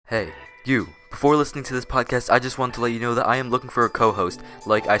Hey, you. Before listening to this podcast, I just want to let you know that I am looking for a co-host,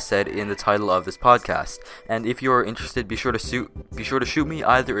 like I said in the title of this podcast. And if you are interested, be sure to shoot me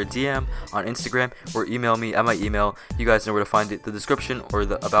either a DM on Instagram or email me at my email. You guys know where to find it, the description or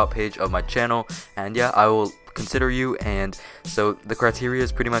the about page of my channel. And yeah, I will consider you. And so the criteria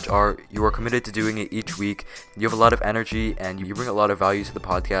is pretty much are you are committed to doing it each week, you have a lot of energy, and you bring a lot of value to the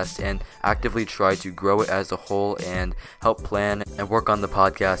podcast, and actively try to grow it as a whole and help plan and work on the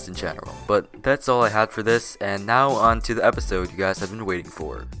podcast in general. But that's all I had for this, and now on to the episode you guys have been waiting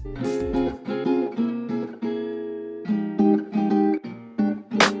for.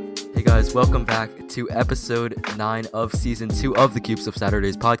 Hey guys, welcome back to episode 9 of season 2 of the Cubes of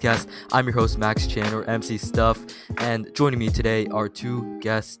Saturdays podcast. I'm your host Max Chan, or MC Stuff, and joining me today are two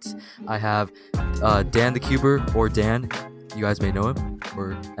guests. I have Dan the Cuber, or Dan, you guys may know him,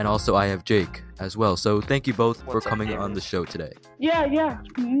 and also I have Jake as well. So thank you both for coming on the show today. Yeah,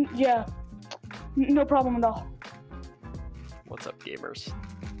 no problem at all. What's up, gamers?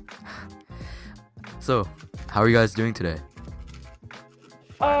 So, how are you guys doing today?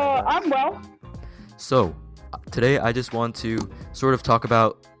 I'm well. So, today I just want to sort of talk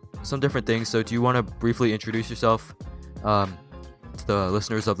about some different things. So, do you want to briefly introduce yourself to the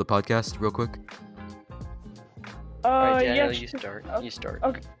listeners of the podcast real quick? Alright, Daniel, yes. you start. Okay. You start.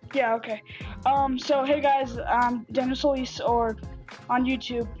 Okay. Yeah, okay. So hey guys, I'm Daniel Solis, or on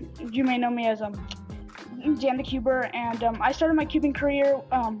YouTube, you may know me as Dan the Cuber, and I started my cubing career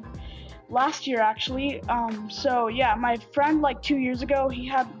last year actually. So yeah, my friend like 2 years ago, he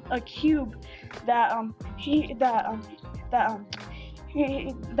had a cube that he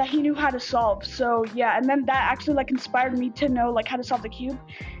knew how to solve. So yeah, and then that actually like inspired me to know like how to solve the cube.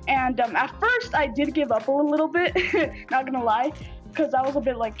 And at first I did give up a little bit, not gonna lie, because I was a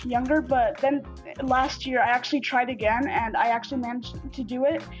bit like younger. But then last year I actually tried again, and I actually managed to do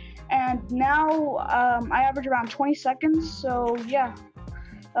it. And now I average around 20 seconds. So yeah,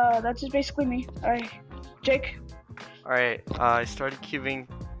 that's just basically me. All right, Jake. Alright, I started cubing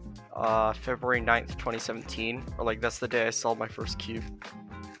February 9th, 2017. Or like that's the day I sold my first cube.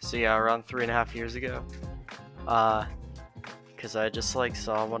 So yeah, around 3.5 years ago. Because I just like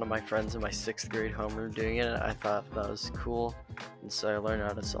saw one of my friends in my 6th grade homeroom doing it, and I thought that was cool. And so I learned how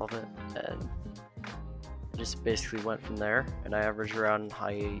to solve it, and just basically went from there. And I average around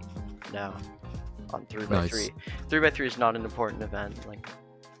high 8 now on 3x3. Nice. 3x3 is not an important event. Like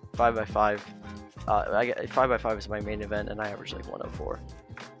 5x5, I get 5x5 is my main event, and I average like 104.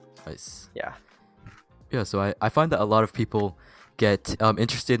 Nice. Yeah. Yeah, so I find that a lot of people get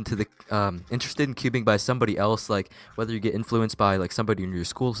interested in cubing by somebody else, like whether you get influenced by like somebody in your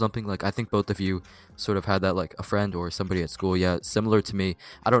school or something. Like I think both of you sort of had that, like a friend or somebody at school. Yeah, similar to me.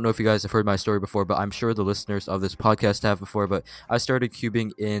 I don't know if you guys have heard my story before, but I'm sure the listeners of this podcast have before. But I started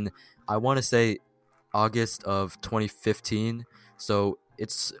cubing in, I want to say, August of 2015. So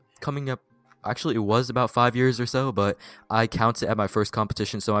it's coming up. Actually, it was about 5 years or so, but I count it at my first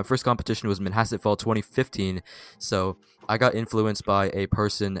competition. So my first competition was Manhasset Fall 2015. So I got influenced by a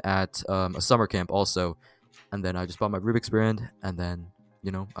person at a summer camp also. And then I just bought my Rubik's brand, and then,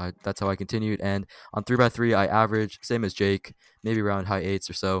 that's how I continued. And on 3x3, I averaged, same as Jake, maybe around high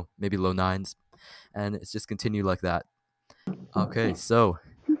 8s or so, maybe low 9s. And it's just continued like that. Okay, so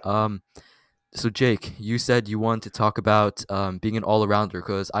Jake, you said you wanted to talk about being an all-arounder,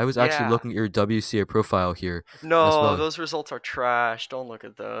 because I was actually Yeah. looking at your WCA profile here. No, as well. those results are trash. Don't look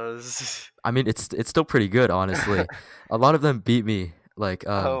at those. I mean, it's still pretty good, honestly. A lot of them beat me, like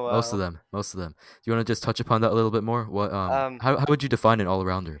Oh, most of wow. them. Do you want to just touch upon that a little bit more? What Um, how would you define an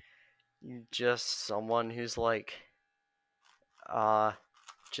all-arounder? just someone who's like,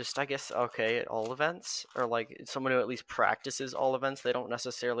 just I guess okay at all events, or like someone who at least practices all events. They don't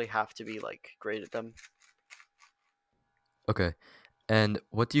necessarily have to be like great at them. Okay, and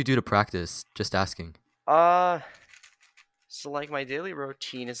what do you do to practice? Just asking. Uh, so like my daily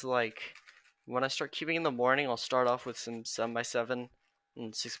routine is like when I start cubing in the morning, I'll start off with some 7x7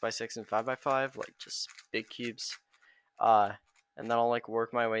 and 6x6 and 5x5, like just big cubes. And then I'll like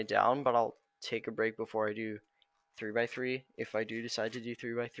work my way down, but I'll take a break before I do 3x3 if I do decide to do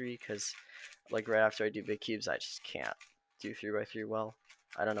 3x3, because like right after I do big cubes, I just can't do 3x3 well.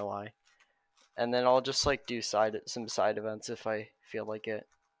 I don't know why. And then I'll just like do some side events if I feel like it.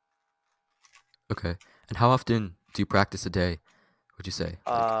 Okay, and how often do you practice a day? Would you say,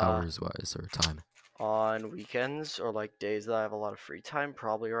 like Uh, hours wise or time? on weekends or like days that I have a lot of free time,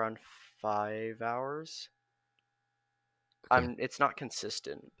 probably around 5 hours. Okay, It's not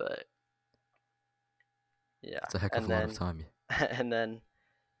consistent, but yeah. it's a heck of And a lot of then time. and then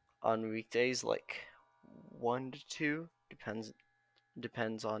on weekdays like 1 to 2, depends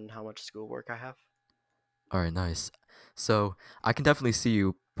Depends on how much schoolwork I have. All right, nice. So I can definitely see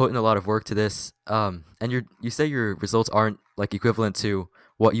you putting a lot of work to this. And you say your results aren't like equivalent to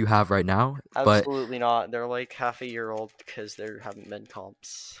what you have right now, but Absolutely not. They're like half a year old because there haven't been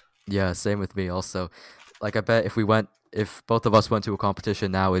comps. yeah, same with me also. Like I bet if both of us went to a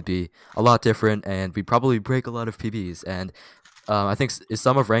competition now, it'd be a lot different, and we'd probably break a lot of PBs. And I think is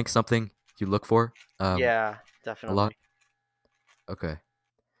sum of rank something you look for Yeah, a lot? definitely. Okay,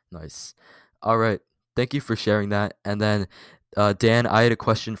 nice. All right, thank you for sharing that. And then Dan, I had a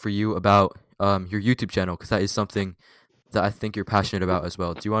question for you about your YouTube channel because that is something that I think you're passionate about as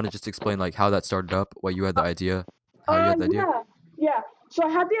well. Do you want to just explain like how that started up, what you had the idea, how you had the idea? Yeah, yeah. So I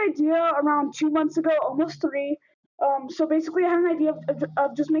had the idea around 2 months ago, almost three. So basically, I had an idea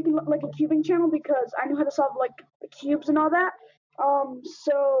of just making like a cubing channel because I knew how to solve like the cubes and all that.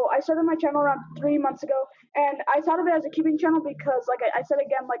 So I started my channel around 3 months ago, and I thought of it as a cubing channel because, like I said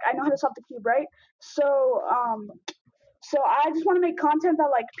again, like I know how to solve the cube, right? So so I just want to make content that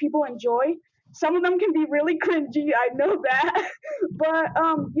like people enjoy. Some of them can be really cringy, I know that. But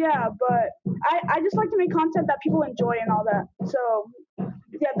yeah, but I just like to make content that people enjoy and all that. So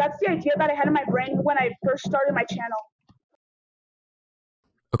yeah, that's the idea that I had in my brain when I first started my channel.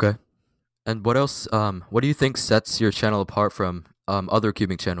 Okay. And what else? What do you think sets your channel apart from other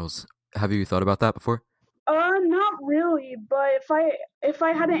cubing channels? Have you thought about that before? Not really, but if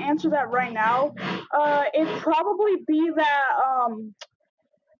I had to answer that right now, it'd probably be that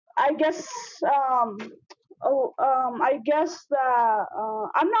I guess I guess that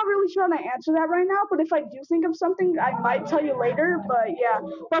I'm not really sure how to answer that right now. But if I do think of something, I might tell you later. But yeah,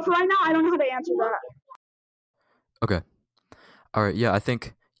 but for right now, I don't know how to answer that. Okay. All right. Yeah, I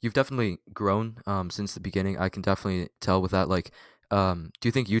think you've definitely grown since the beginning. I can definitely tell with that. Like, do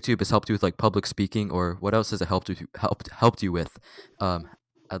you think YouTube has helped you with like public speaking, or what else has it helped you with, um,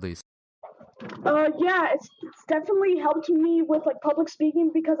 at least? Yeah, it's definitely helped me with like public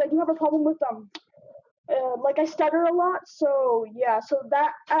speaking because I do have a problem with like I stutter a lot. So yeah, so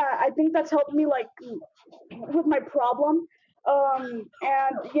that I think that's helped me like with my problem. And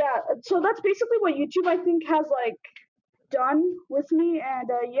yeah, so that's basically what YouTube I think has like done with me. And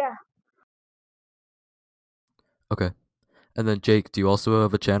yeah. Okay. And then Jake, do you also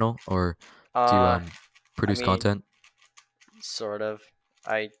have a channel, or do you Uh, I produce mean, content? sort of.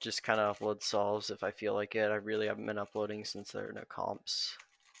 I just kind of upload solves if I feel like it. I really haven't been uploading since there are no comps.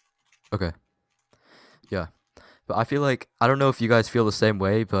 Okay. Yeah. But I feel like I don't know if you guys feel the same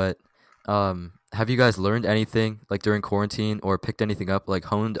way, but have you guys learned anything like during quarantine or picked anything up like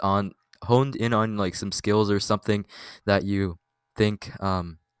honed in on like some skills or something that you think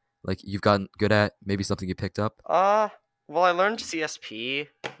like you've gotten good at, maybe something you picked up? Uh, well, I learned CSP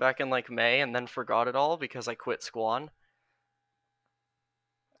back in like May and then forgot it all because I quit Squan.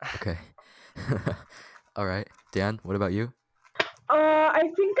 Okay. All right. Dan, what about you? I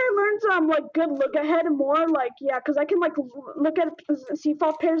think I learned like good look ahead more like yeah, cause I can like look at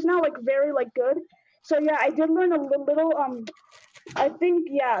CFOP pairs now like very like good. So yeah, I did learn a little I think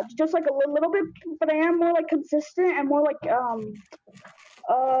yeah, just like a little bit, but I am more like consistent and more like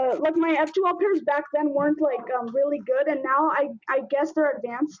my F2L pairs back then weren't like really good, and now I guess they're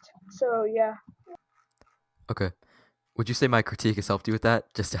advanced. So yeah. Okay. Would you say my critique has helped you with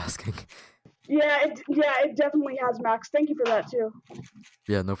that? Just asking. Yeah, it definitely has, Max. Thank you for that too.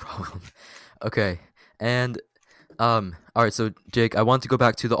 Yeah, no problem. Okay. And all right, so Jake, I want to go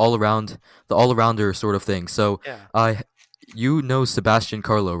back to the all-arounder sort of thing. So, Yeah. you know Sebastian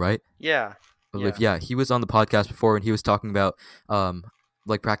Carlo, right? Yeah. I believe, Yeah. yeah, he was on the podcast before and he was talking about um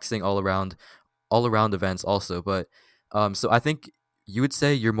like practicing all around events also. But so I think you would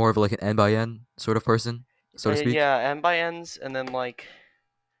say you're more of like an N by N sort of person, so to speak. Yeah, N by Ns, and then like,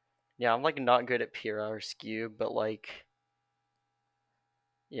 yeah, I'm like not good at Pira or Skew, but like,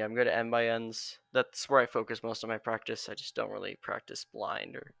 yeah, I'm good at N by Ns. That's where I focus most of my practice. I just don't really practice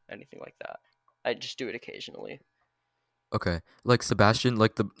blind or anything like that. I just do it occasionally. Okay. Like Sebastian,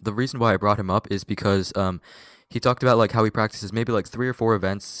 like the reason why I brought him up is because he talked about like how he practices maybe like 3 or 4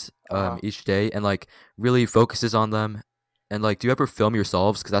 events Uh-huh. each day and like really focuses on them. And like do you ever film your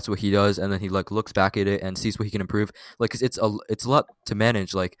solves cuz that's what he does and then he like looks back at it and sees what he can improve? Like 'cause it's a lot to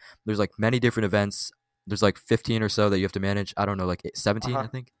manage. Like there's like many different events. There's like 15 or so that you have to manage. I don't know, like 17, Uh-huh. I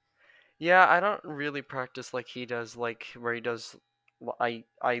think. Yeah, I don't really practice like he does, like where he does. I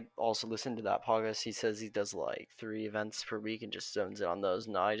also listen to that podcast. He says he does like 3 events per week and just zones in on those.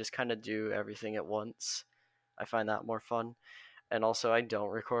 No, I just kind of do everything at once. I find that more fun. And also, I don't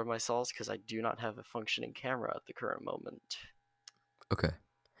record myself because I do not have a functioning camera at the current moment. Okay.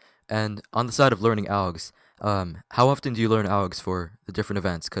 And on the side of learning algs, how often do you learn algs for the different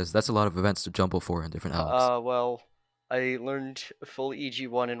events? Because that's a lot of events to jumble for in different algs. Well, I learned full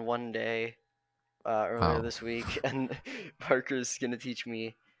EG1 in one day earlier Wow. this week, and Parker's gonna teach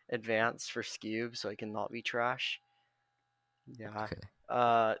me advanced for Scube so I can not be trash. Yeah.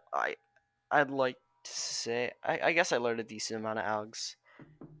 Okay. I'd like to say I guess I learned a decent amount of algs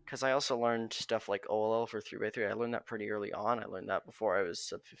because I also learned stuff like OLL for 3x3. I learned that pretty early on. I learned that before I was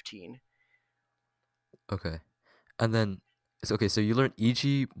sub 15. Okay. And then, okay, so you learned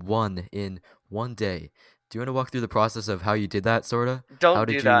EG1 in one day. Do you want to walk through the process of how you did that, sorta? How Don't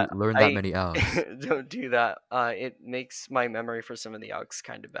do did you that. learn that I many algs? don't do that. It makes my memory for some of the algs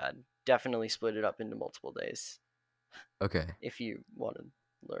kind of bad. Definitely split it up into multiple days Okay. if you want to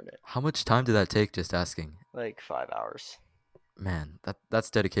learn it. How much time did that take, just asking? Like 5 hours. Man, that's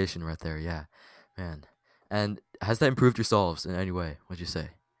dedication right there, yeah. Man. And has that improved your solves in any way, would you say?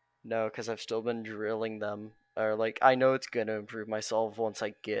 No, because I've still been drilling them. Or like I know it's gonna improve my solve once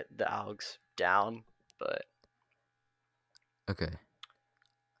I get the algs down, but Okay.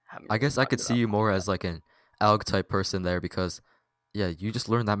 haven't I really guess I gotten could to see that you point more yet. as like an alg type person there because, yeah, you just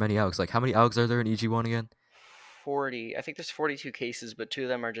learned that many algs. Like, how many algs are there in EG1 again? 40. I think there's 42 cases, but two of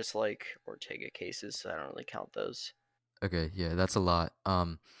them are just like Ortega cases, so I don't really count those. Okay, yeah, that's a lot.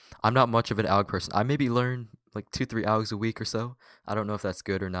 I'm not much of an alg person. I maybe learn like 2, 3 algs a week or so. I don't know if that's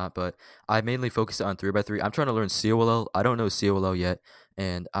good or not, but I mainly focus on 3x3. I'm trying to learn COLL. I don't know COLL yet,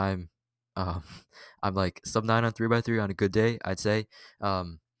 and um, I'm like sub 9 on 3x3 on a good day, I'd say.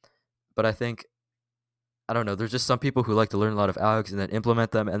 Um, but I think I don't know. There's just some people who like to learn a lot of algs and then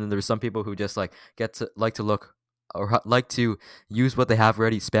implement them, and then there's some people who just like get to like to look or like to use what they have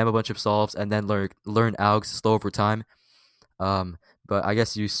already, spam a bunch of solves, and then learn algs slow over time. But I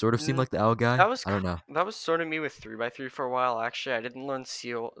guess you sort of seem Mm, like the alg That guy. was I don't know. that was sort of me with 3x3 for a while. Actually, I didn't learn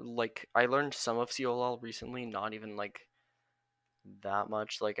CO like I learned some of COLL recently, not even like that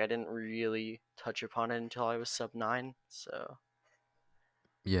much. Like I didn't really touch upon it until I was sub 9. So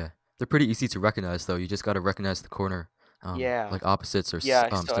Yeah, they're pretty easy to recognize though. You just got to recognize the corner, yeah, like opposites or yeah.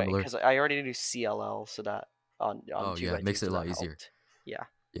 So similar. because I already do CLL, so that on Oh two yeah, by two, makes it so a that lot easier. helped. Yeah.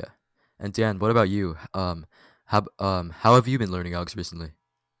 Yeah. And Dan, what about you? How have you been learning algs recently?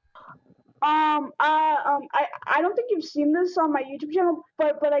 I don't think you've seen this on my YouTube channel,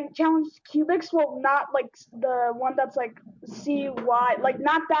 but I challenged Cubics. Well, not like the one that's like CY, like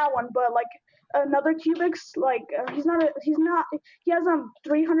not that one, but like another Cubics. Like he has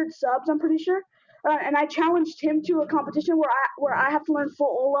 300 subs, I'm pretty sure. And I challenged him to a competition where I have to learn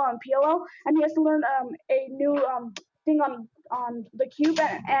full OLO and PLO, and he has to learn a new thing on the cube,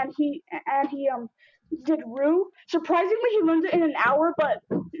 and he did Rue. Surprisingly, he learned it in an hour, but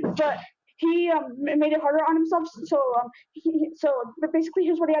he made it harder on himself. But basically,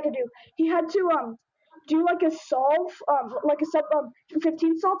 here's what he had to do. He had to do like a solve, like a sub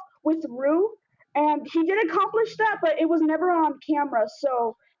 15 solve with Rue, and he did accomplish that, but it was never on camera.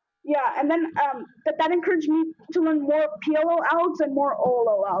 So yeah, and then that encouraged me to learn more PLO algs and more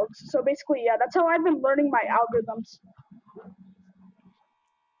OLO algs. So basically, yeah, that's how I've been learning my algorithms.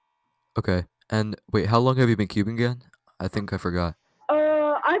 Okay. And wait, how long have you been cubing again? I think I forgot.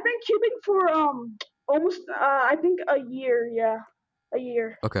 I've been cubing for almost I think a year. Yeah, a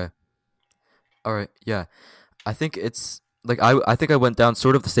year. Okay. All right. Yeah. I think it's like I think I went down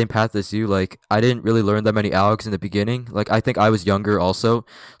sort of the same path as you. Like I didn't really learn that many algs in the beginning. Like I think I was younger also.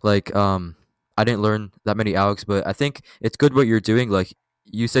 Like I didn't learn that many algs, but I think it's good what you're doing. Like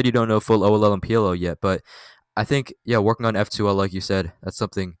you said you don't know full OLL and PLO yet, but I think yeah, working on F2L like you said,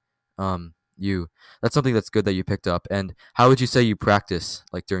 you that's something that's good that you picked up. And how would you say you practice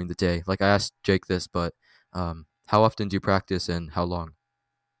like during the day? Like I asked Jake this, but how often do you practice and how long?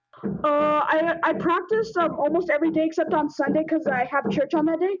 I practice almost every day except on Sunday because I have church on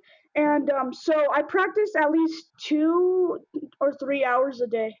that day, and so I practice at least 2 or 3 hours a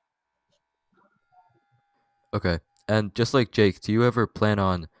day. Okay. And just like Jake, do you ever plan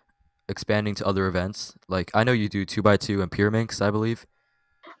on expanding to other events? Like I know you do 2x2 and Pyraminx, I believe.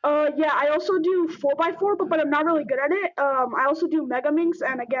 Yeah, I also do 4x4, but I'm not really good at it. I also do Megaminx,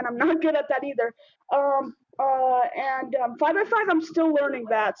 and again, I'm not good at that either. And 5x5, I'm still learning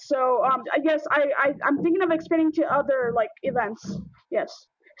that. So I guess I'm thinking of expanding to other like events. Yes,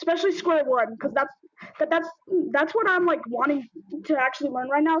 especially Square One, because that's what I'm like wanting to actually learn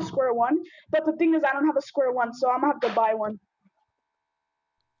right now, Square One. But the thing is, I don't have a Square One, so I'm gonna have to buy one.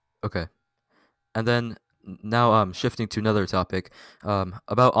 Okay. And then now shifting to another topic,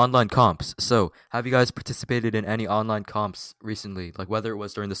 about online comps. So, have you guys participated in any online comps recently? Like whether it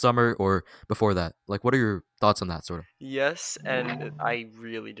was during the summer or before that? Like, what are your thoughts on that sort of? Yes, and I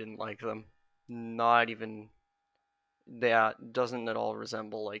really didn't like them. Not even that doesn't at all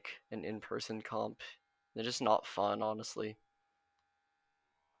resemble like an in-person comp. They're just not fun, honestly.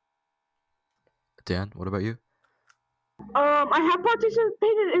 Dan, what about you? I have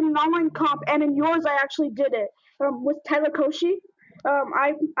participated in an online comp, and in yours, I actually did it with Tyler Koshi.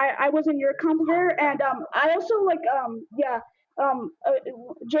 I was in your comp there, and I also like yeah.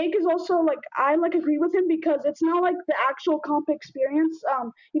 Jake is also like I like agree with him because it's not like the actual comp experience.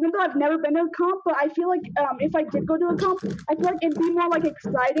 Even though I've never been to a comp, but I feel like if I did go to a comp, I feel like it'd be more like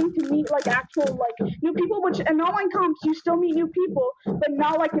exciting to meet like actual like new people. Which in online comps you still meet new people, but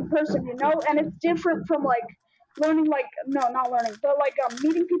not like in person, you know. And it's different from like learning like no not learning but like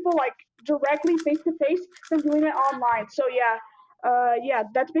meeting people like directly face to face than doing it online, so yeah, yeah,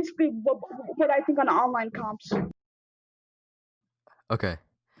 that's basically what I think on online comps. Okay.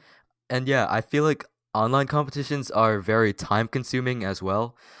 And yeah, I feel like online competitions are very time consuming as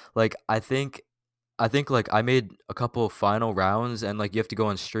well. Like I think like I made a couple of final rounds and like you have to go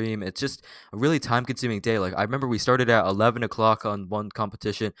on stream. It's just a really time consuming day. Like I remember we started at 11 o'clock on one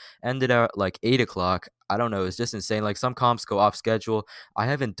competition, ended at like 8 o'clock. I don't know. It's just insane. Like some comps go off schedule. I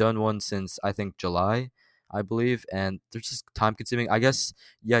haven't done one since I think July, I believe, and they're just time consuming. I guess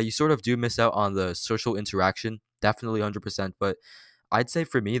yeah, you sort of do miss out on the social interaction. Definitely 100%. But I'd say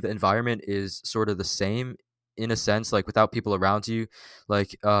for me, the environment is sort of the same in a sense, like without people around you.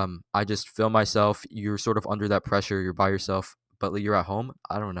 Like, I just feel myself. You're sort of under that pressure. You're by yourself, but like, you're at home.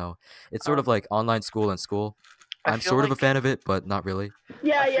 I don't know. It's sort of Um, like online school and school. I I'm feel sort of a like fan of it, but not really. I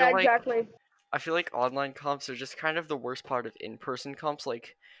Yeah, feel yeah, like exactly. I feel like online comps are just kind of the worst part of in-person comps.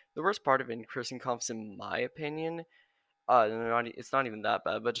 Like the worst part of in-person comps, in my opinion, it's not even that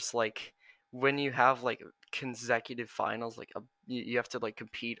bad, but just like when you have like consecutive finals, like you have to like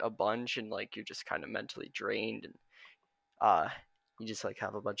compete a bunch, and like you're just kind of mentally drained, and uh, you just like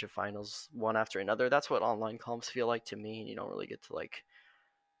have a bunch of finals one after another. That's what online comps feel like to me. You don't really get to like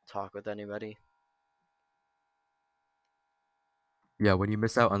talk with anybody. Yeah, when you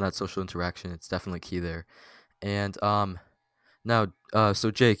miss out on that social interaction, it's definitely key there. And now,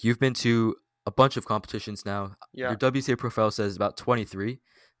 so Jake, you've been to a bunch of competitions now. Yeah, Your WCA profile says about 23.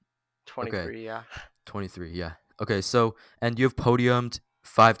 Okay, 23. Yeah. 23. Yeah. Okay, so and you've podiumed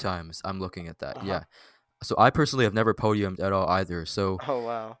 5 times. I'm looking at that. Uh huh. Yeah. So I personally have never podiumed at all either. So Oh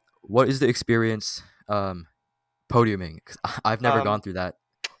wow. what is the experience podiuming? 'Cause I've never gone Um, through that.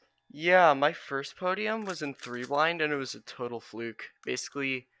 Yeah, my first podium was in three blind, and it was a total fluke.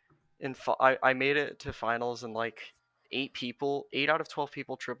 Basically, I made it to finals, and like 8 out of 12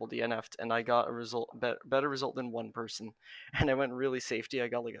 people triple DNF'd, and I got a better result than one person. And I went really safety. I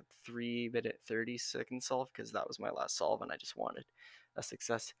got like a 3 minute 30-second solve because that was my last solve, and I just wanted a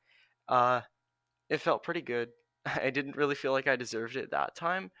success. Uh, it felt pretty good. I didn't really feel like I deserved it that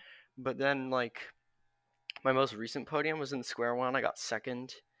time, but then like my most recent podium was in square one. I got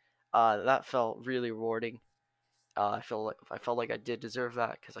second. That felt really rewarding. I felt like I did deserve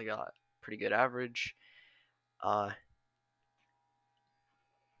that because I got pretty good average. Uh,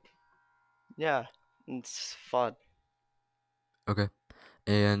 yeah, it's fun. Okay.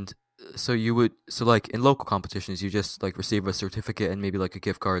 And so you would so like in local competitions you just like receive a certificate and maybe like a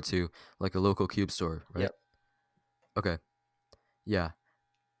gift card to like a local cube store, right? Yep. Okay. Yeah.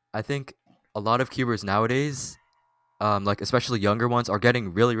 I think a lot of cubers nowadays, like especially younger ones, are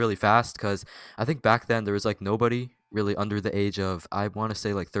getting really really fast because I think back then there was like nobody really under the age of, I want to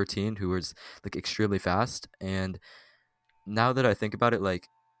say, like 13 who was like extremely fast. And now that I think about it, like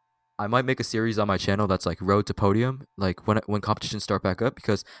I might make a series on my channel that's like road to podium, like when competitions start back up,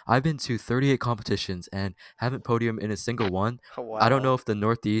 because I've been to 38 competitions and haven't podium in a single one. Oh, I don't wow. know if the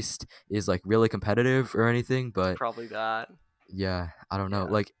Northeast is like really competitive or anything, It's but probably that. yeah, I don't know.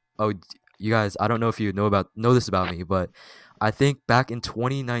 Yeah. Like, oh, you guys, I don't know if you know this about me, but I think back in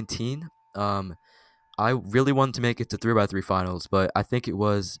 2019, I really wanted to make it to 3x3 finals, but I think it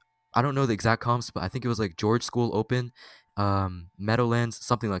was, I don't know the exact comps, but I think it was like George School Open, Meadowlands,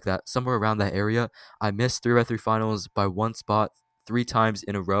 something like that, somewhere around that area. I missed 3x3 finals by one spot 3 times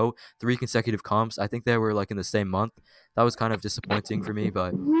in a row, 3 consecutive comps. I think they were like in the same month. That was kind of disappointing for me,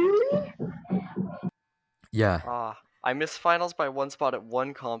 but Really? yeah, I missed finals by one spot at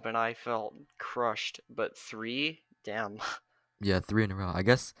one comp, and I felt crushed. But three, damn. yeah, 3 in a row. I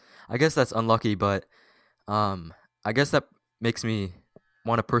guess that's unlucky, but um, I guess that makes me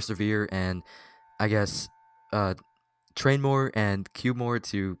want to persevere and I guess uh train more and cube more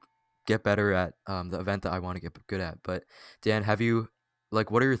to get better at the event that I want to get good at. But Dan, have you like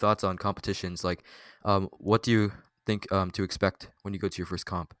what are your thoughts on competitions? Like, what do you think to expect when you go to your first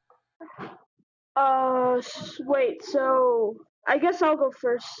comp? Wait. So I guess I'll go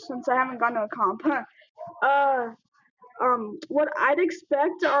first since I haven't gone to a comp. uh, what I'd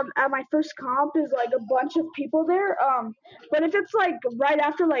expect at my first comp is like a bunch of people there. But if it's like right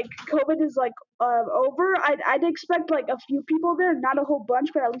after like COVID is like over, I'd expect like a few people there, not a whole bunch,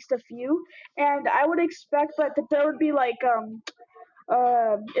 but at least a few. And I would expect that there would be like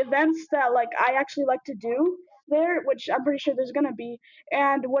events that like I actually like to do there, which I'm pretty sure there's gonna be.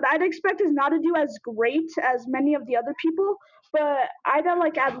 And what I'd expect is not to do as great as many of the other people, but I'd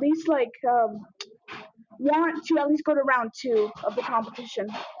like at least like want to at least go to round two of the competition.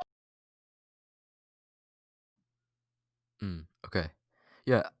 Okay.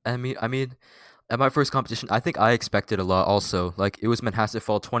 Yeah, I mean, at my first competition, I think I expected a lot also. Like it was Manhasset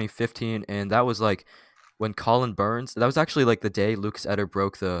Fall 2015 and that was like when Colin Burns, that was actually like the day Lucas Etter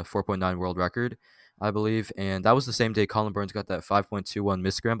broke the 4.9 world record, I believe, and that was the same day Colin Burns got that 5.21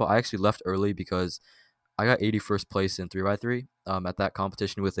 miss scramble. I actually left early because I got 81st place in 3x3 at that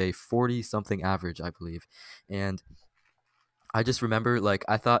competition with a 40 something average, I believe. And I just remember like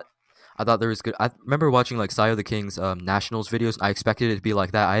I thought there was good. I remember watching like Sayo the King's nationals videos. I expected it to be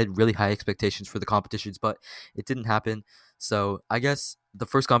like that. I had really high expectations for the competitions, but it didn't happen. So I guess the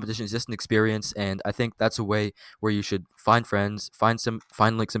first competition is just an experience, and I think that's a way where you should find friends, find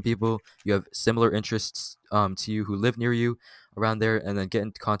like some people you have similar interests to you who live near you around there, and then get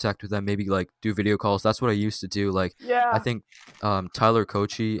into contact with them. Maybe like do video calls. That's what I used to do. Like I Yeah. think Tyler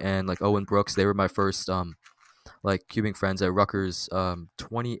Kochi and like Owen Brooks, they were my first like cubing friends at Rutgers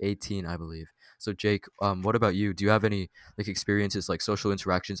 2018, I believe. So Jake, what about you? Do you have any like experiences like social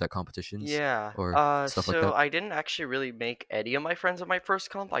interactions at competitions Yeah. or stuff like So that? I didn't actually really make any of my friends at my first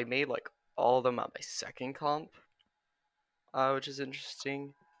comp. I made like all of them at my second comp, which is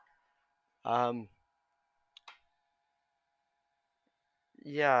interesting. Um,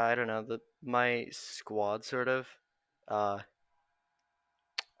 yeah, I don't know. My squad sort of. Uh,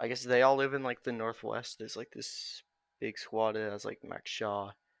 I guess they all live in like the Northwest. There's like this big squad. It has like Max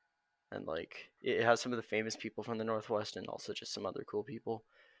Shaw and like it has some of the famous people from the Northwest and also just some other cool people.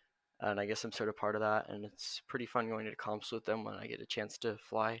 And I guess I'm sort of part of that. And it's pretty fun going to comps with them when I get a chance to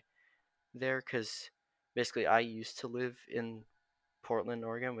fly there because basically I used to live in Portland,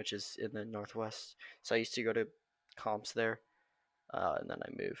 Oregon, which is in the Northwest. So I used to go to comps there, and then I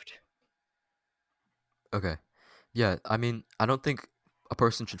moved. Okay. Yeah, I mean, I don't think a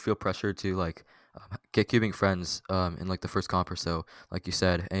person should feel pressured to like get cubing friends in like the first comp or so, like you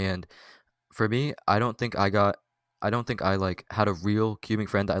said. And for me, I don't think I like had a real cubing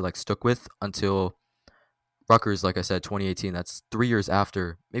friend that I like stuck with until Rutgers, like I said, 2018. That's 3 years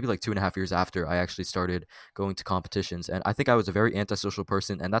after, maybe like 2.5 years after I actually started going to competitions. And I think I was a very antisocial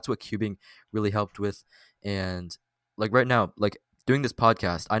person, and that's what cubing really helped with. And like right now, like doing this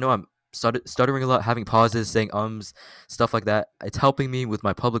podcast, I know I'm stuttering a lot, having pauses, saying stuff like that. It's helping me with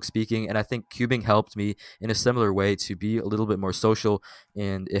my public speaking, and I think cubing helped me in a similar way to be a little bit more social,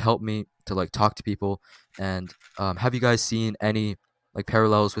 and it helped me to like talk to people. And have you guys seen any like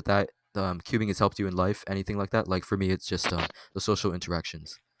parallels with that cubing has helped you in life, anything like that? Like for me, it's just the social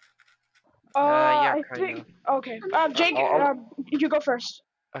interactions. Yeah, I kind think of. okay. Jake, I'll you go first.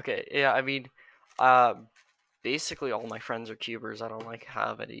 okay. Yeah, I mean, uh, basically all my friends are cubers. I don't like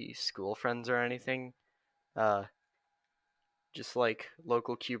have any school friends or anything. Uh, just like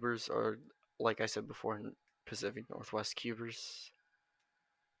local cubers or like I said before, Pacific Northwest cubers.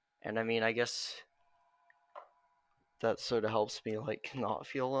 And I mean, I guess that sort of helps me like not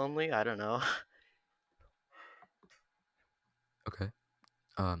feel lonely. I don't know. Okay.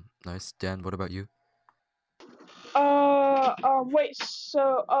 Nice. Dan, what about you? Wait.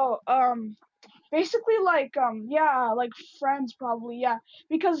 So, basically like yeah, like friends probably, yeah,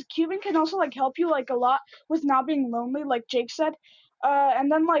 because cubing can also like help you like a lot with not being lonely, like Jake said.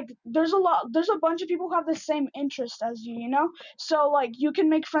 And then like there's a bunch of people who have the same interest as you, you know, so like you can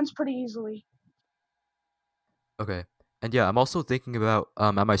make friends pretty easily. Okay. And yeah, I'm also thinking about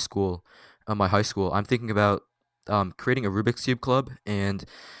at my school, my high school, I'm thinking about creating a Rubik's Cube club, and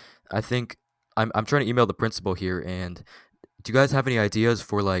I think I'm trying to email the principal here. And do you guys have any ideas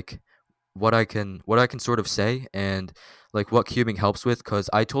for like what I can sort of say and like what cubing helps with? Because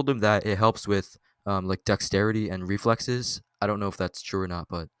I told him that it helps with like dexterity and reflexes. I don't know if that's true or not,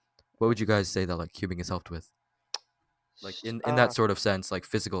 but what would you guys say that like cubing has helped with? Like in that sort of sense, like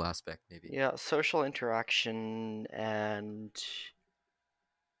physical aspect maybe. Yeah, social interaction and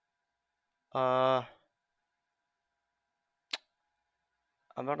uh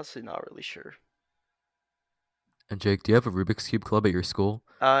I'm honestly not really sure. And Jake, do you have a Rubik's Cube club at your school,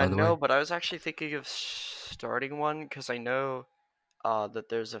 by the way? No, but I was actually thinking of starting one because I know that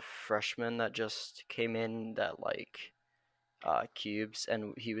there's a freshman that just came in that like cubes,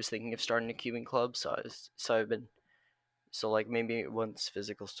 and he was thinking of starting a cubing club. I've been like maybe once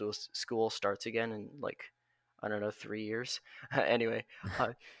physical school starts again in like I don't know 3 years. Anyway, uh,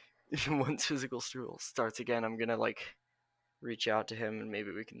 once physical school starts again, I'm gonna like reach out to him and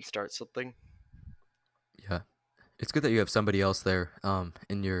maybe we can start something. Yeah. It's good that you have somebody else there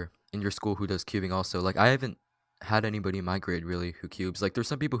in your school who does cubing also. Like I haven't had anybody in my grade really who cubes. Like there's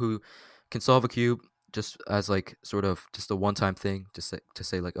some people who can solve a cube just as like sort of just a one-time thing, just to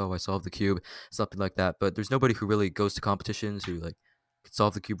say like, oh, I solved the cube, something like that. But there's nobody who really goes to competitions who like can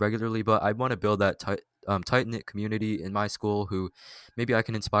solve the cube regularly. But I want to build that tight knit community in my school who maybe I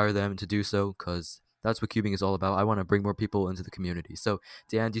can inspire them to do so because that's what cubing is all about. I want to bring more people into the community. So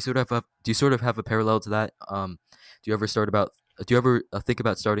Dan, do you sort of have a parallel to that? Do you ever think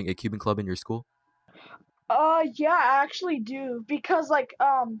about starting a cubing club in your school? Yeah, I actually do because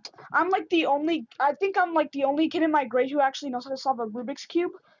I'm like the only I think I'm like the only kid in my grade who actually knows how to solve a Rubik's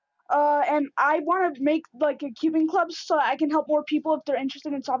cube. And I want to make like a cubing club so I can help more people if they're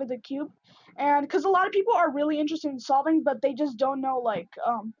interested in solving the cube. And because a lot of people are really interested in solving, but they just don't know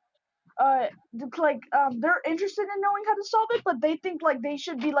they're interested in knowing how to solve it, but they think like they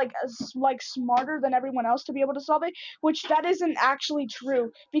should be like smarter than everyone else to be able to solve it, which that isn't actually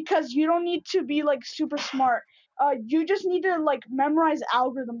true because you don't need to be like super smart. You just need to like memorize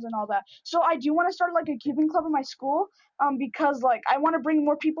algorithms and all that. So I do want to start like a cubing club in my school, because like I want to bring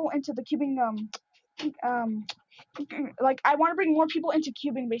more people into the cubing um like I want to bring more people into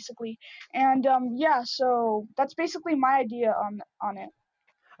cubing basically. And yeah, so that's basically my idea on it.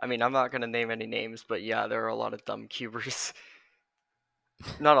 I mean, I'm not gonna name any names, but yeah, there are a lot of dumb cubers.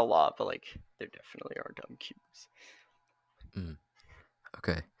 Not a lot, but like there definitely are dumb cubers. Mm,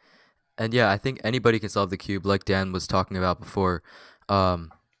 okay. And yeah, I think anybody can solve the cube, like Dan was talking about before.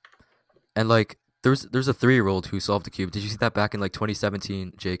 Um, and like there's a 3-year-old who solved the cube. Did you see that back in like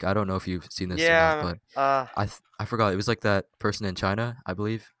 2017, Jake? I don't know if you've seen this or not, Yeah, but I forgot. It was like that person in China, I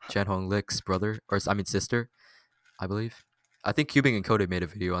believe, Chan Hong Lik's brother, I mean sister, I believe. I think Cubing Encoded made a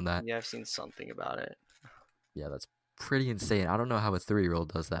video on that. yeah, I've seen something about it. Yeah, that's pretty insane. I don't know how a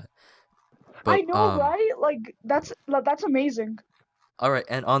 3-year-old does that. I But know, right? Like that's amazing. all right,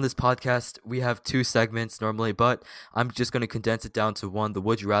 and on this podcast, we have 2 segments normally, but I'm just going to condense it down to one, the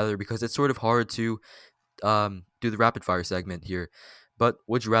Would You Rather, because it's sort of hard to do the rapid fire segment here. But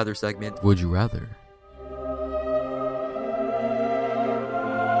Would You Rather segment. Would you rather?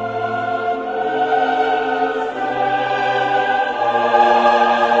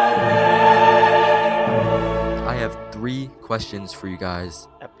 I have 3 questions for you guys,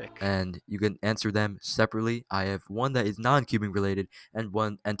 Epic. and you can answer them separately. I have one that is non-cubing related and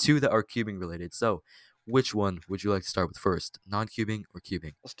 2 that are cubing related. So, which one would you like to start with first? Non-cubing or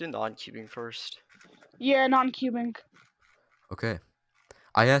cubing? Let's do non-cubing first. Yeah, non-cubing. Okay.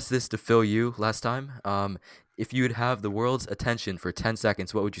 I asked this to Phil you last time. If you'd have the world's attention for 10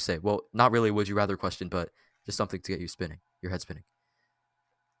 seconds, what would you say? Well, not really would you rather question, but just something to get you spinning, your head spinning.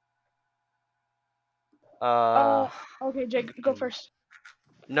 Okay, Jake, go first.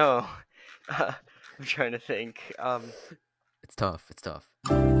 No. I'm trying to think. It's tough. It's tough.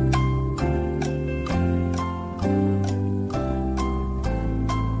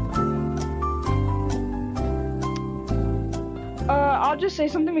 I'll just say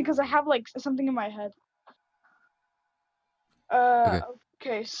something because I have like something in my head. Okay.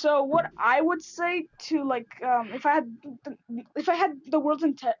 Okay, so what I would say to like if I had the world's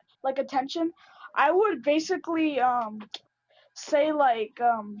attention, I would basically say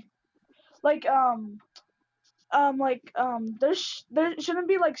there shouldn't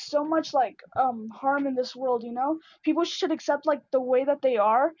be like so much harm in this world, you know. People should accept like the way that they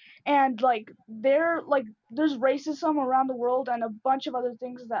are, and like there's racism around the world and a bunch of other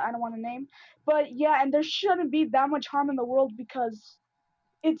things that I don't want to name, but yeah, and there shouldn't be that much harm in the world because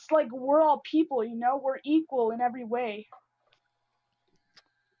it's like we're all people, you know, we're equal in every way.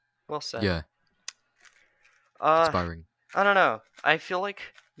 Well said. Yeah. Uh, Inspiring. I don't know. I feel like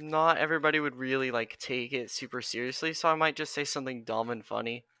not everybody would really like take it super seriously, so I might just say something dumb and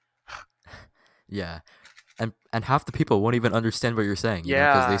funny. Yeah. And half the people won't even understand what you're saying, you know,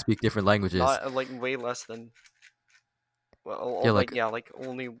 because they Yeah, speak different languages. not like way less than Yeah, like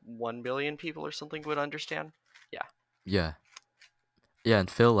only 1 billion people or something would understand. yeah. Yeah,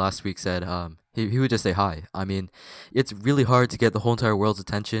 and Phil last week said he would just say hi. I mean, it's really hard to get the whole entire world's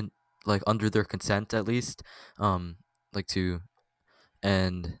attention, like under their consent at least. Like to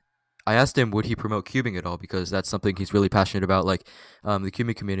and I asked him would he promote cubing at all because that's something he's really passionate about, like the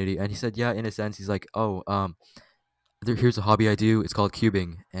cubing community. And he said, yeah, in a sense. He's like, oh, here's a hobby I do. It's called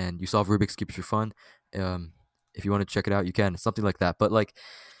cubing, and you solve Rubik's cubes for fun. Um, if you want to check it out, you can. Something like that. But like,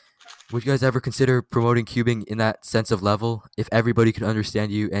 would you guys ever consider promoting cubing in that sense of level if everybody could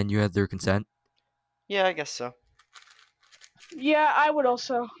understand you and you had their consent? Yeah, I guess so. Yeah, I would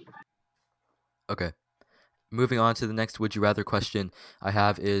also. Okay. Moving on to the next would you rather question I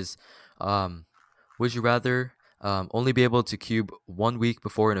have is, would you rather only be able to cube 1 week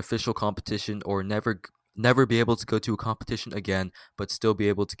before an official competition, or never be able to go to a competition again but still be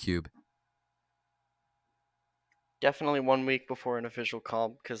able to cube? Definitely 1 week before an official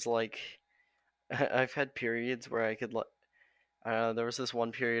comp, because like I've had periods where I could there was this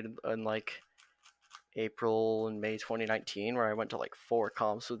one period in like April and May 2019 where I went to like 4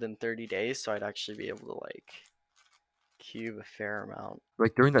 comps within 30 days, so I'd actually be able to like cube a fair amount.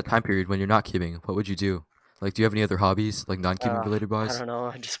 Like during that time period when you're not cubing, what would you do? Like, do you have any other hobbies, like non-cubing related I wise? don't know.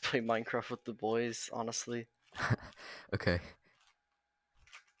 I just play Minecraft with the boys, honestly. Okay.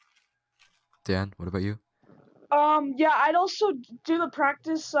 Dan, what about you? Yeah, I'd also do the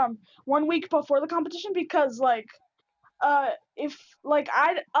practice 1 week before the competition because if I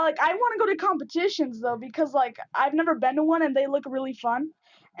want to go to competitions though because like I've never been to one and they look really fun,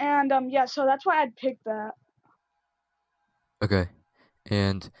 and yeah, so that's why I'd pick that. Okay.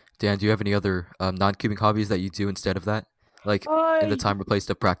 And Dan, do you have any other non-cubing hobbies that you do instead of that? Like in the time replaced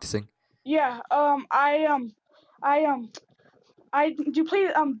of practicing? Yeah, I I do play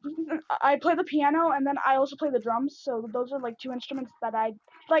I play the piano and then I also play the drums. So those are like two instruments that I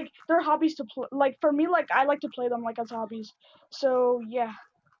like. They're hobbies to play. Like for me, like I like to play them like as hobbies. So yeah.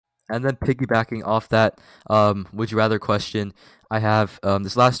 And then piggybacking off that, would you rather question, I have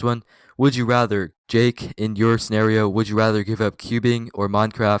this last one. Would you rather, Jake, in your scenario, would you rather give up cubing or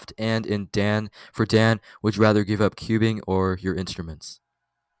Minecraft? And for Dan, would you rather give up cubing or your instruments?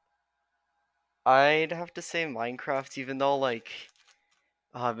 I'd have to say Minecraft, even though like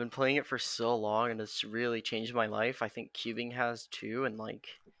I've been playing it for so long and it's really changed my life. I think cubing has too, and like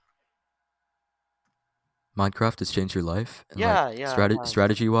Minecraft has changed your life, and like yeah, it has.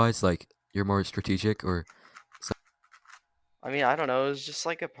 strategy wise, like you're more strategic or I mean, I don't know. It was just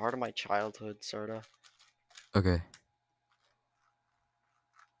like a part of my childhood, sorta. okay.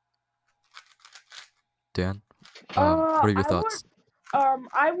 Dan, what are your I thoughts?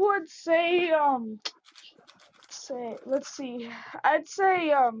 I would say let's see. I'd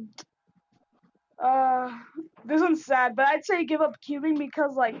say uh this one's sad, but I'd say give up cubing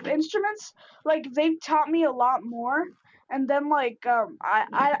because like the instruments, like they've taught me a lot more. And then like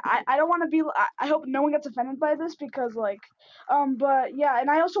I don't want to be. I hope no one gets offended by this because like but yeah, and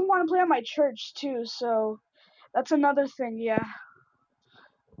I also want to play on my church too. So that's another thing. Yeah.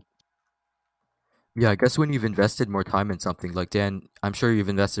 Yeah, I guess when you've invested more time in something, like Dan, I'm sure you've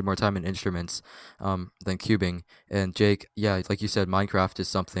invested more time in instruments than cubing. And Jake, yeah, like you said, Minecraft is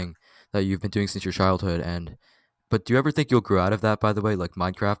something that you've been doing since your childhood. And but do you ever think you'll grow out of that, by the way, like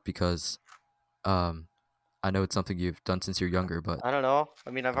Minecraft? Because um, I know it's something you've done since you're younger, but I don't know.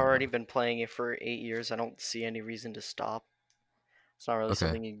 I mean, I've I don't already know. been playing it for 8 years. I don't see any reason to stop. It's not really Okay,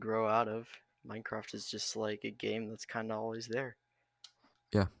 something you grow out of. Minecraft is just like a game that's kind of always there.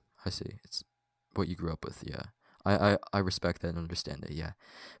 yeah, I see. It's what you grew up with. Yeah, I respect that and understand it. Yeah,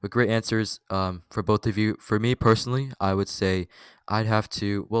 but great answers for both of you. For me personally, I would say I'd have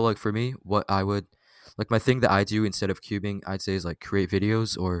to. Well, like for me, what I would like my thing that I do instead of cubing, I'd say is like create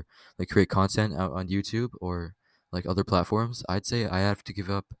videos or like create content out on YouTube or like other platforms. I'd say I have to give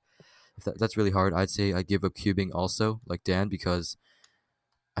up. If that's really hard, I'd say I'd give up cubing also, like Dan, because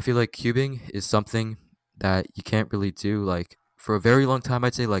I feel like cubing is something that you can't really do like for a very long time.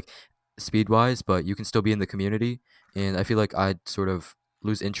 I'd say like speed wise, but you can still be in the community, and I feel like I'd sort of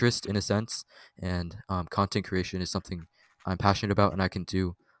lose interest in a sense. And content creation is something I'm passionate about, and I can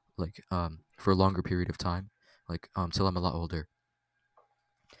do like for a longer period of time, like till I'm a lot older.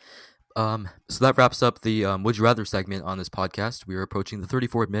 So that wraps up the Would You Rather segment on this podcast. We are approaching the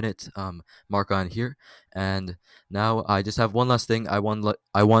 34-minute mark on here, and now I just have one last thing I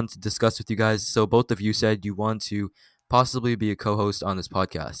want to discuss with you guys. So both of you said you want to possibly be a co-host on this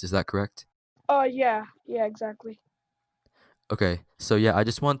podcast. Is that correct? Yeah, yeah, exactly. Okay, so yeah, I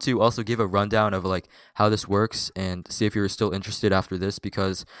just want to also give a rundown of like how this works and see if you're still interested after this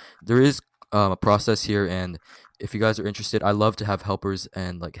because there is a process here, and if you guys are interested, I love to have helpers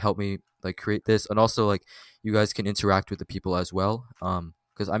and like help me like create this, and also like you guys can interact with the people as well.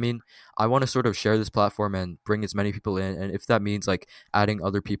 Because I mean, I want to sort of share this platform and bring as many people in, and if that means like adding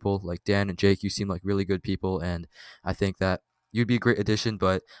other people like Dan and Jake, you seem like really good people, and I think that you'd be a great addition,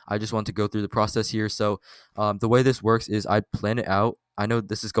 but I just want to go through the process here. So the way this works is I plan it out. I know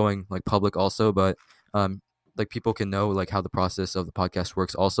this is going like public also, but like people can know like how the process of the podcast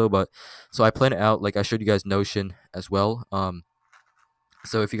works also. But so I plan it out. Like I showed you guys Notion as well.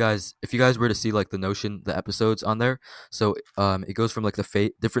 So if you guys were to see like the Notion, the episodes on there, so it goes from like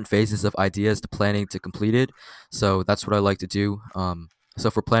the different phases of ideas to planning to completed. So that's what I like to do. So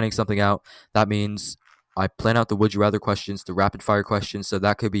for planning something out, that means I plan out the would you rather questions, the rapid fire questions. So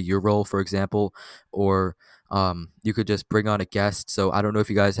that could be your role, for example, or you could just bring on a guest. So I don't know if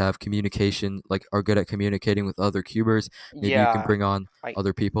you guys have communication, like are good at communicating with other cubers. Maybe you can Yeah, bring on I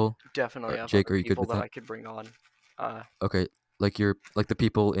other people. definitely have Jake, other are you good people with that that? I could bring on. Uh, Okay, like the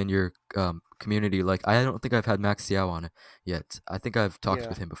people in your community. Like I don't think I've had Max Xiao on it yet. I think I've talked yeah,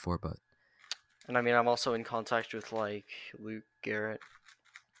 with him before, but and I mean I'm also in contact with like Luke Garrett.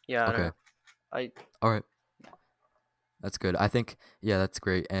 Yeah, I don't okay, know. I all right, that's good. I think yeah, that's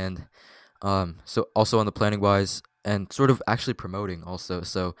great. And so also on the planning wise, and sort of actually promoting also.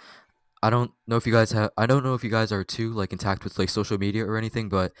 So I don't know if you guys are too like intact with like social media or anything,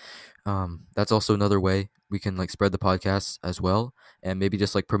 but that's also another way we can like spread the podcast as well, and maybe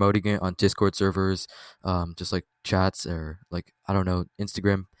just like promoting it on Discord servers, just like chats or like I don't know,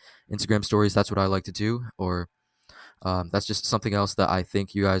 Instagram stories. That's what I like to do, or that's just something else that I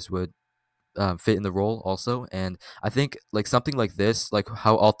think you guys would fit in the role also. And I think like something like this, like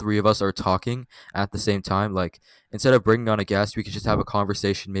how all three of us are talking at the same time, like instead of bringing on a guest, we could just have a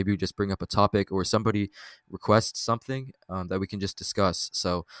conversation. Maybe we just bring up a topic or somebody requests something that we can just discuss.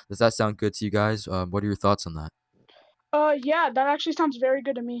 So does that sound good to you guys? What are your thoughts on that? Yeah, that actually sounds very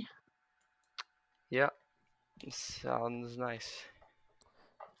good to me. yeah, sounds nice.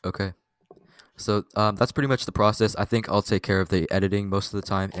 Okay. So that's pretty much the process. I think I'll take care of the editing most of the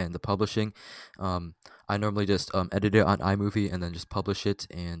time and the publishing. I normally just edit it on iMovie and then just publish it,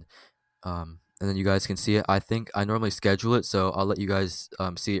 and then you guys can see it. I think I normally schedule it, so I'll let you guys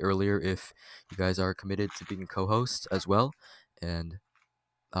see it earlier if you guys are committed to being a co-host as well. And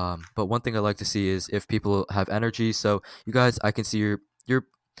but one thing I like to see is if people have energy. So you guys, I can see you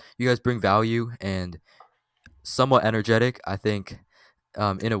guys bring value and somewhat energetic. I think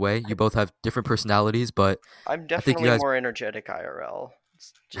in a way you both have different personalities, but I'm I think you definitely guys more energetic IRL.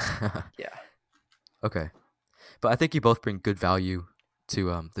 It's just yeah. okay. But I think you both bring good value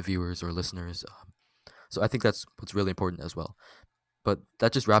to the viewers or listeners. So I think that's what's really important as well. But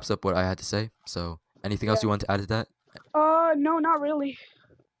that just wraps up what I had to say. So anything else Yeah. you want to add to that? No, not really.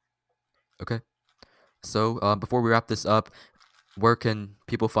 Okay. So before we wrap this up, where can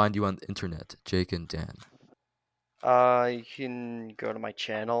people find you on the internet, Jake and Dan? You can go to my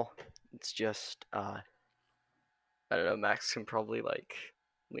channel. It's just I don't know. Max can probably like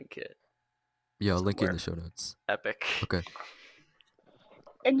link it Yeah, I'll link it in somewhere. the show notes. Epic. Okay.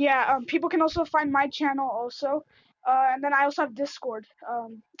 And yeah, people can also find my channel also. And then I also have Discord.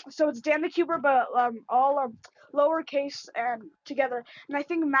 So it's Dan the Cuber, but all lowercase and together. And I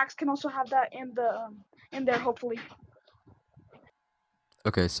think Max can also have that in there, hopefully.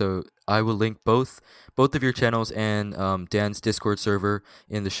 Okay, so I will link both of your channels and Dan's Discord server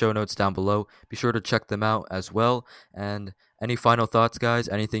in the show notes down below. Be sure to check them out as well. And any final thoughts, guys?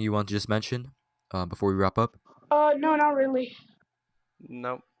 Anything you want to just mention before we wrap up? No, not really.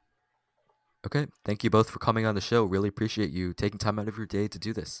 Nope. Okay, thank you both for coming on the show. Really appreciate you taking time out of your day to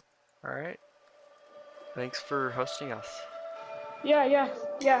do this. All right. Thanks for hosting us. Yeah.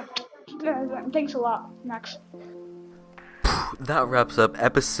 Thanks a lot, Max. That wraps up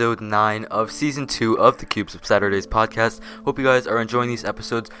episode 9 of season 2 of the Cubes of Saturdays podcast. Hope you guys are enjoying these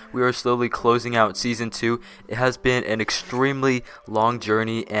episodes. We are slowly closing out season 2. It has been an extremely long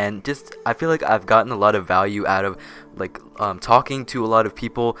journey, and just I feel like I've gotten a lot of value out of like talking to a lot of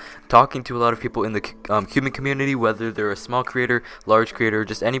people in the cubing community, whether they're a small creator, large creator,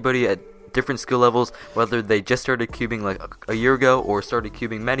 just anybody at different skill levels, whether they just started cubing like a year ago or started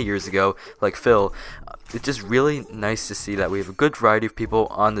cubing many years ago like Phil. It's just really nice to see that we have a good variety of people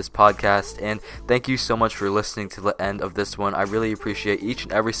on this podcast, and thank you so much for listening to the end of this one. I really appreciate each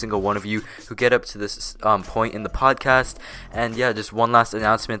and every single one of you who get up to this point in the podcast. And yeah, just one last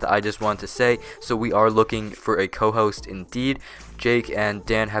announcement that I just want to say. So we are looking for a co-host indeed. Jake and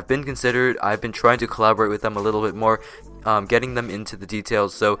Dan have been considered. I've been trying to collaborate with them a little bit more, getting them into the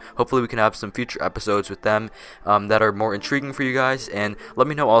details, so hopefully we can have some future episodes with them that are more intriguing for you guys. And let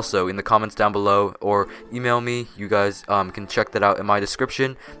me know also in the comments down below, or email me. You guys can check that out in my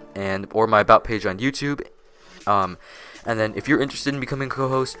description or my about page on YouTube. And then if you're interested in becoming a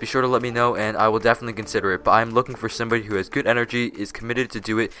co-host, be sure to let me know, and I will definitely consider it. But I'm looking for somebody who has good energy, is committed to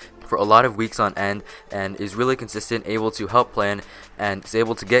do it for a lot of weeks on end, and is really consistent, able to help plan, and is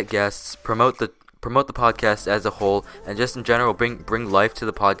able to get guests, promote the podcast as a whole, and just in general bring life to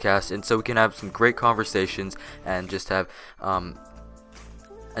the podcast, and so we can have some great conversations and just have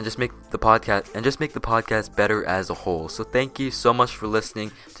and just make the podcast better as a whole. So thank you so much for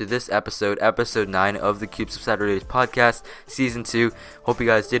listening to this episode 9 of the Cubes of Saturdays podcast, season 2. Hope you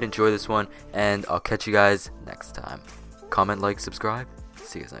guys did enjoy this one, and I'll catch you guys next time. Comment, like, subscribe.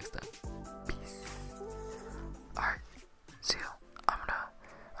 See you guys next time. Peace. Alright, see you. I'm gonna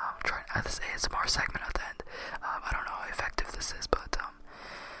try and add this ASMR segment